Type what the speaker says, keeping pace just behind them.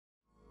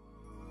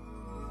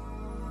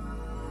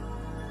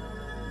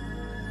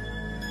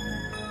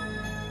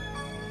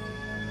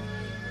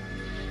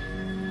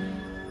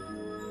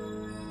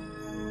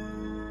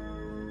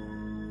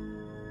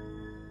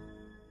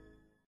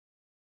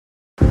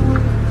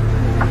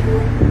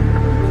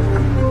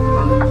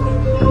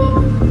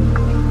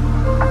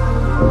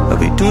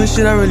doing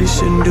shit I really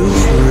shouldn't do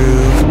for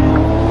real.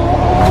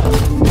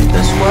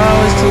 That's why I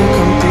always tell you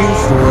come through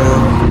for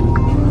real.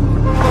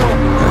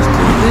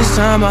 After this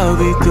time I'll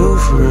be through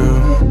for real.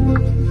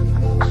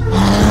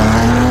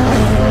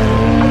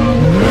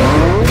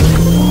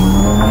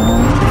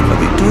 I'll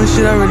be doing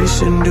shit I really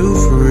shouldn't do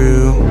for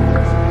real.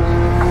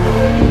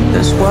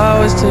 That's why I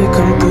always tell you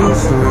come through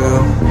for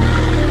real.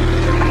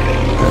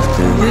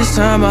 After this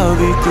time I'll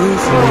be through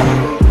for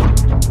real.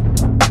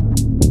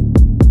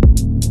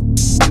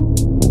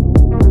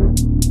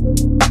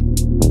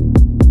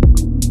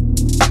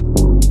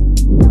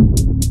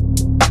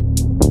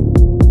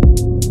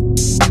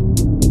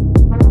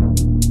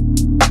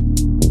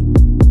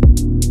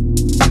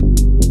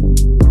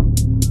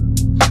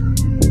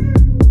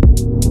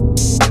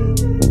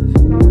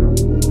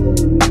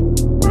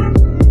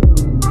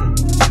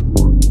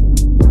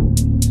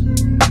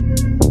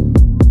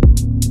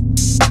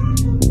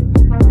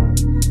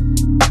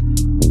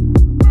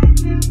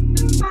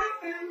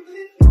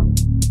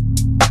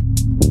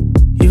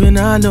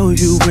 I know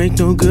you ain't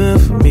no good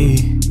for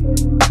me,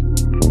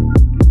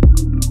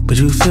 but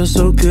you feel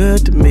so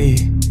good to me.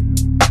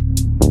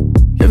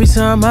 Every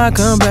time I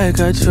come back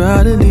I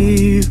try to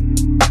leave,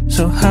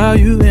 so how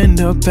you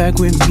end up back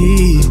with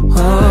me?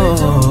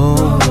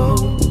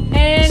 Oh,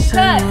 and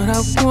cut. What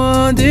I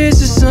want,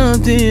 this is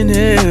something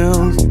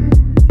else,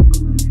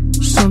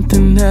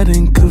 something that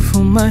ain't good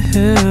for my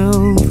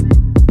health.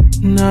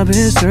 And I've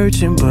been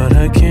searching but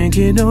I can't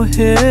get no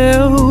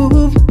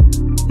help.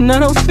 And I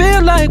don't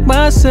feel like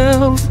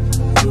myself.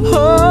 I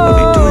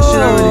be doing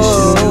shit I really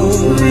shouldn't do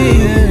for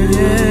real.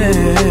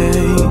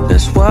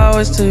 That's why I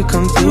always tell you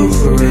come through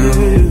for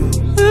real.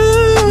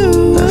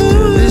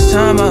 After this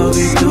time I'll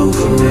be through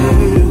for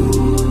real.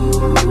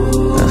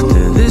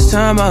 After this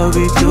time I'll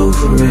be through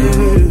for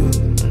real.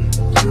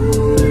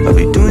 I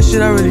be doing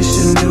shit I really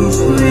shouldn't do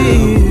for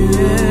real.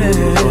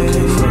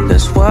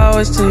 That's why I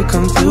always tell you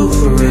come through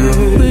for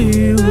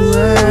real.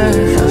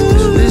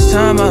 After this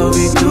time I'll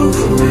be through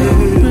for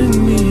real.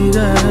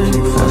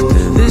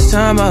 After this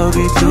time I'll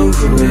be through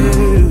for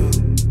real.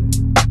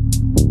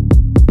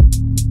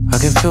 I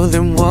can feel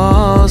them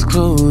walls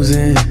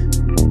closing,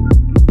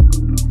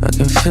 I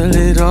can feel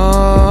it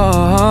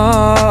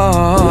all.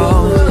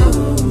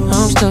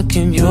 I'm stuck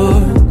in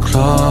your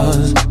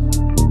claws,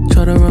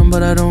 try to run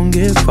but I don't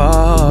get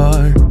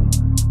far.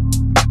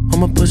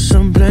 I'ma put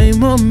some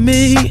blame on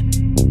me,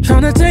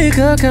 tryna take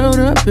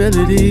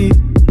accountability,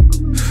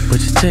 but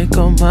you take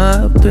all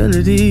my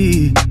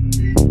ability.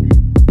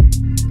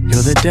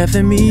 You're the death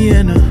in me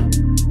and a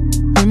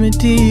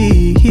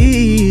remedy.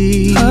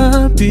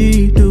 I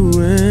be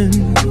doing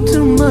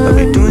too much.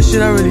 I be doing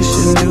shit I really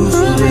shouldn't do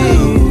for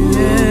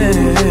real.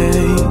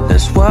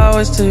 That's why I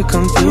always tell you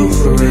come through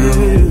for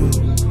real.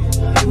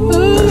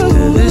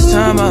 After this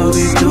time I'll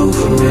be through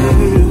for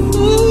real.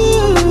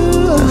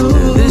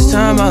 After this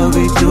time I'll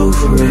be through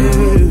for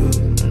real.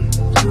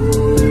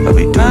 I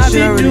be doing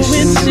shit I really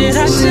shouldn't do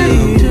for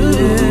real.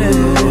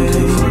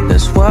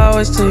 That's why I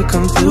always tell you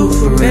come through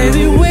for real.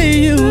 Baby, where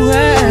you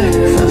at?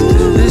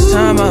 After this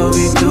time I'll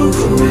be through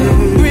for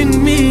real.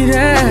 Bring me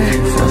that.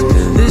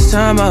 After this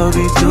time I'll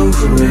be through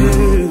for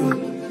real.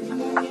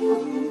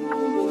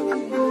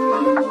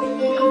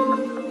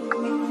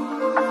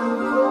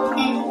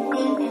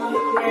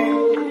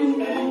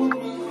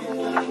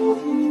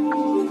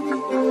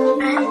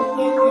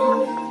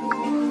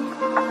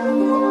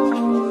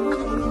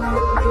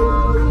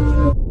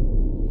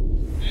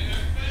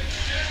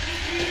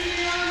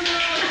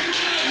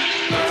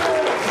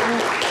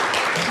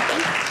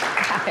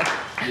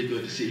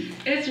 Good to see you.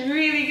 It's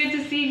really good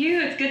to see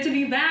you. It's good to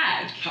be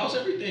back. How's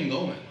everything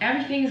going?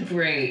 Everything's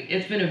great.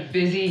 It's been a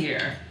busy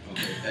year.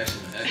 Okay,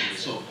 excellent, excellent.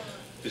 So,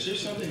 is there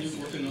something you're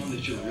working on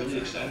that you're really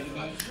excited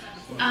about?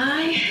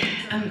 I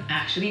am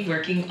actually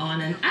working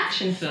on an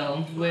action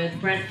film with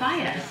Brent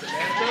Faiyaz.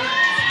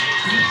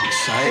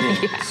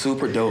 Exciting.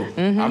 Super dope.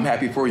 I'm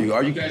happy for you.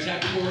 Are you guys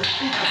happy for it?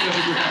 You're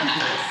happy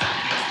for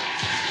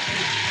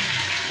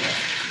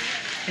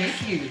it.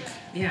 Thank you.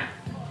 Yeah.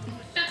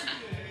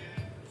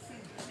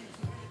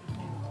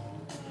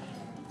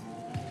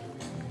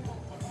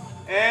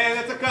 And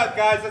that's a cut,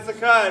 guys. That's a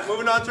cut.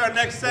 Moving on to our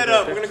next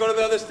setup. We're going to go to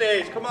the other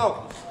stage. Come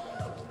on.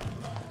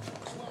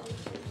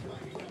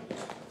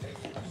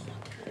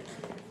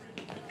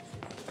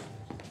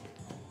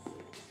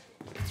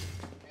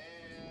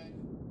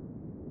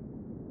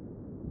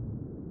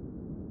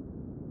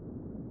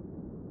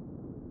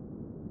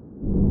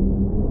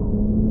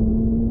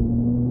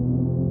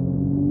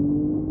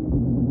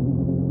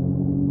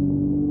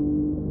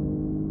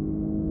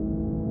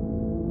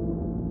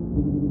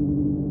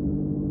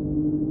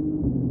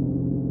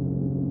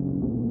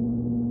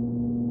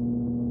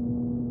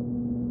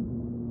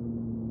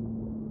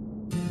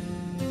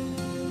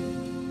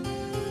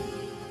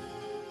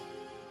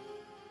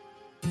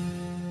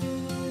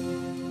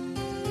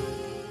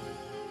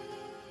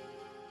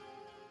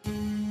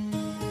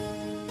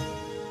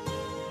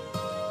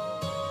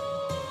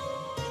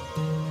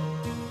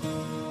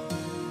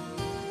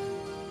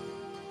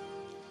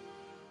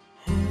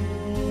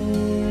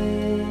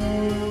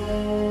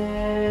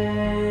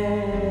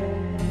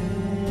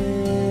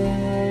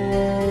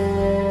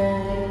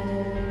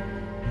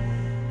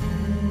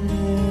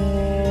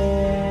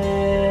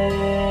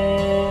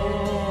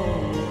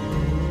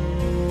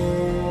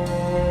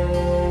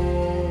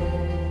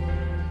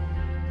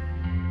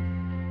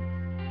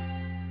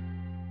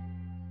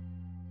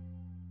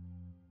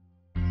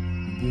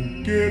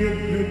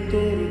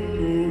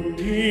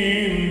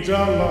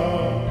 বেলা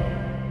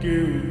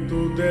কেউ তো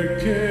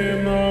দেখে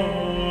না,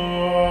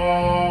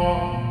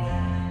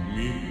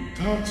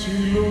 মিথ্যা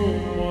ছিল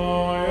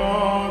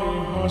মায়ার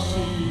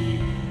হাসি,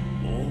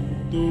 মন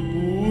তো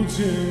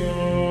বুঝে না।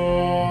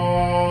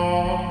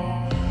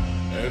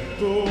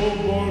 এত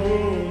বড়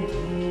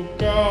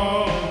ধোঁকা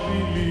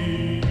দিলি,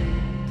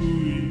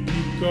 তুই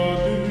কি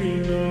কাঁদবি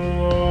না?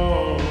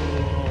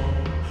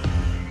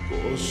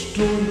 কষ্ট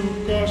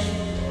লুকাস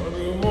আর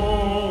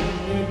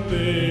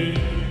মনেতে,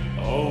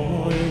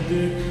 আমায়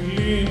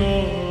দেখলি না।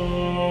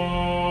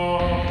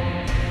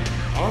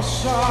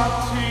 আশা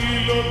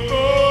ছিল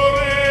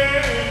তোরে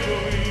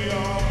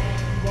লইয়া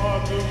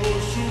বাঁধব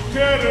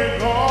সুখের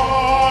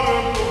ঘর,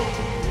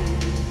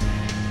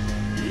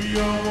 তুই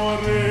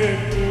আমারে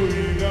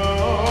কইরা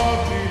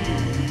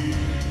দিলি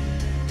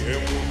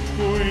কেমন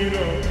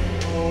কইরা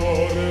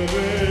ঘর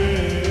রে,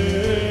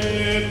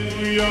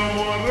 তুই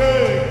আমারে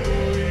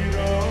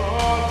কইরা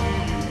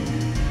দিলি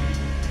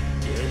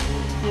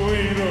কেমন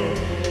কইরা।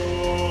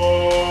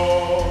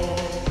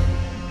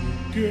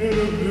 বুকের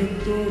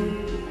ভেতর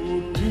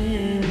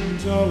কঠিন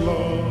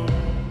জ্বালা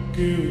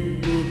কেউ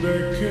তো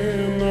দেখে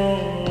না,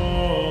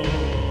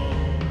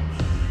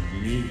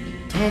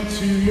 মিথ্যা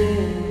ছিল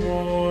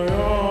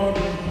মায়ার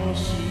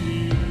হাসি,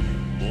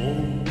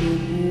 মন তো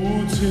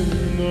বুঝে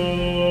না।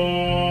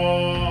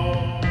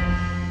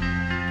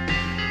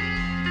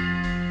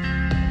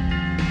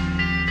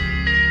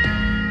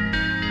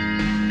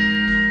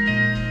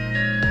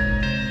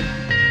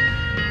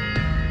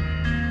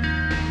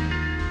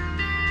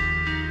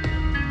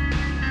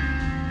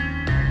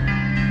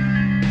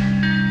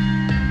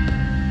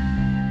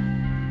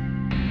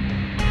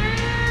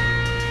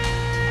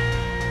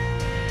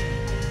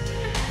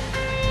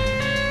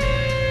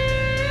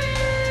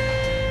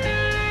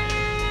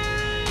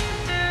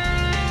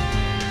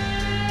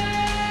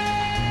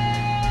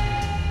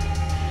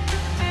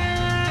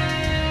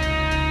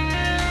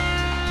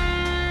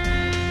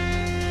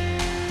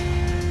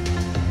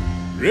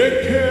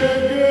 রেখে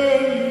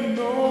গেলি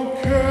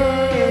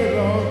নখের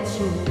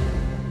আঁচল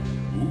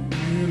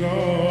বুকের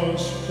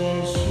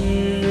আশপাশে,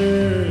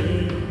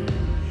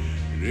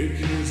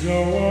 রেখে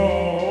যাওয়া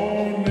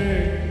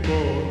অনেক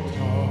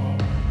কথা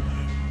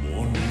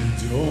মনে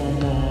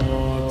জমা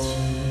আছে।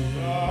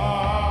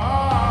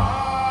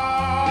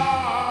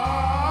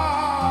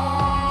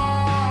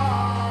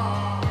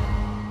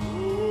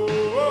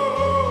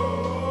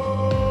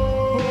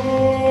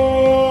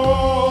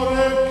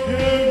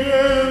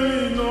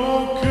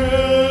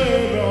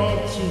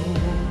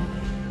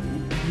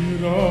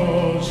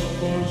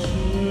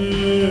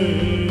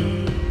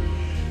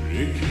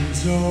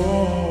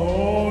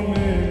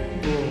 অনেক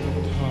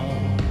কথা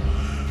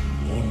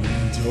মনে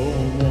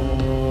জমা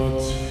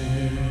আছে।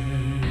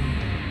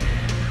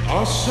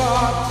 আশা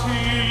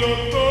ছিল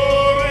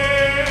তোরে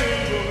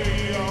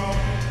লইয়া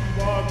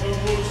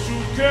বাঁধব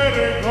সুখের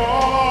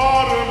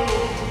ঘর,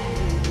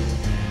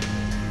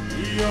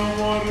 তুই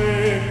আমারে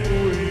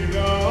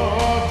কইরা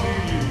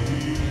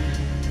দিলি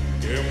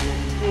কেমন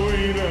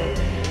কইরা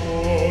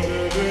ঘর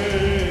রে,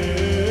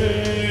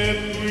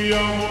 তুই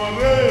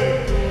আমারে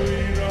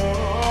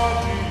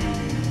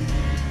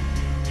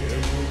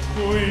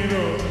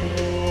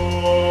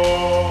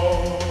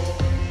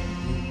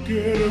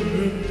বুকের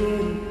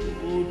ভেতর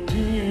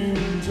কঠিন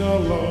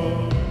জ্বালা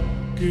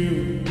কেউ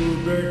তো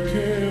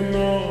দেখে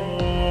না,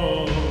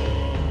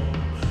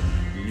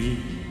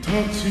 মিথ্যা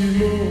ছিল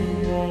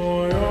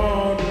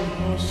মায়ার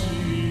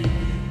হাসি,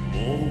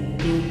 মন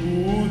তো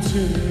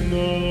বুঝে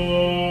না।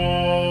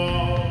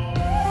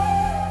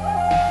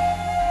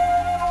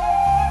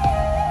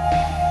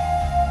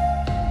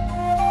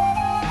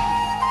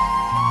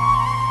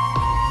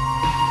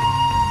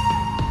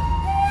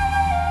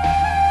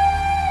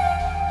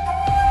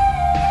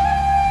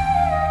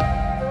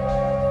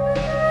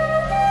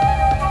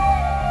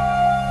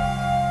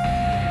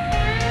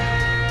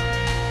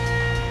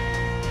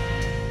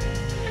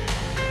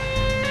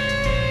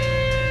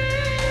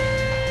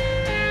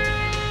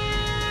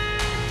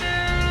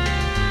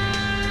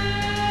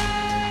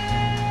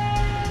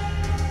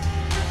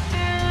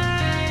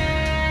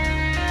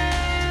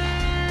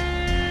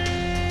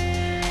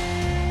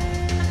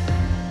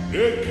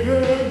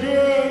 রেখে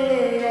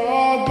গেলে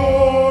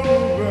আদর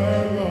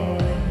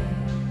বেলায়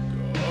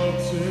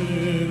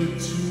কাছের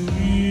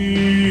চুড়ি,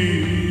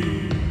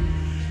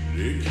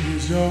 রেখে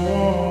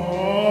যাওয়া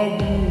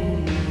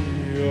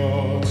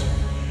আজ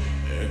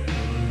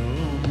এখন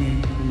আমি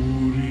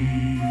করি।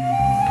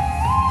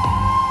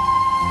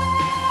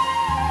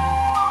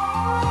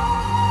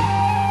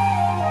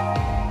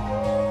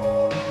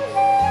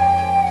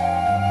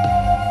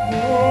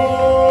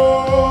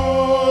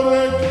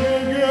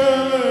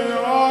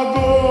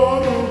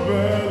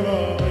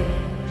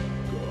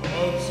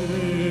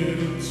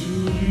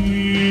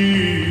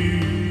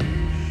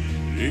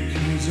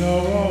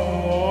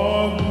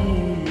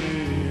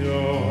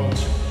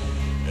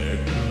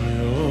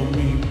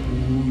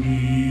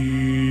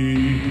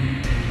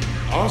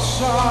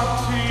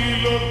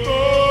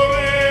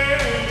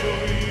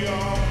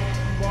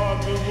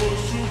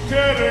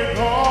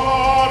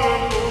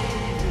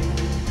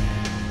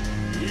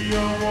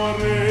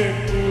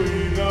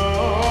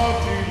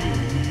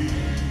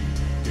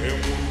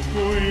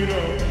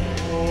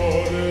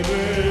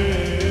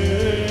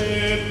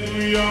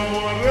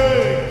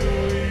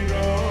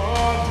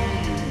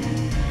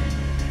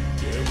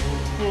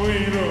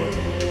 সৈরত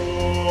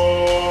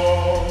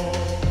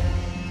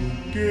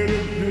বুকের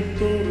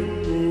ভেতর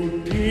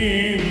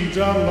কঠিন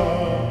জ্বালা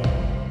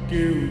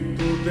কেউ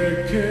তো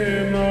দেখে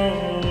না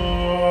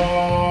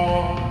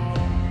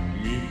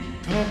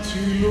মিথ্যা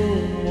ছিল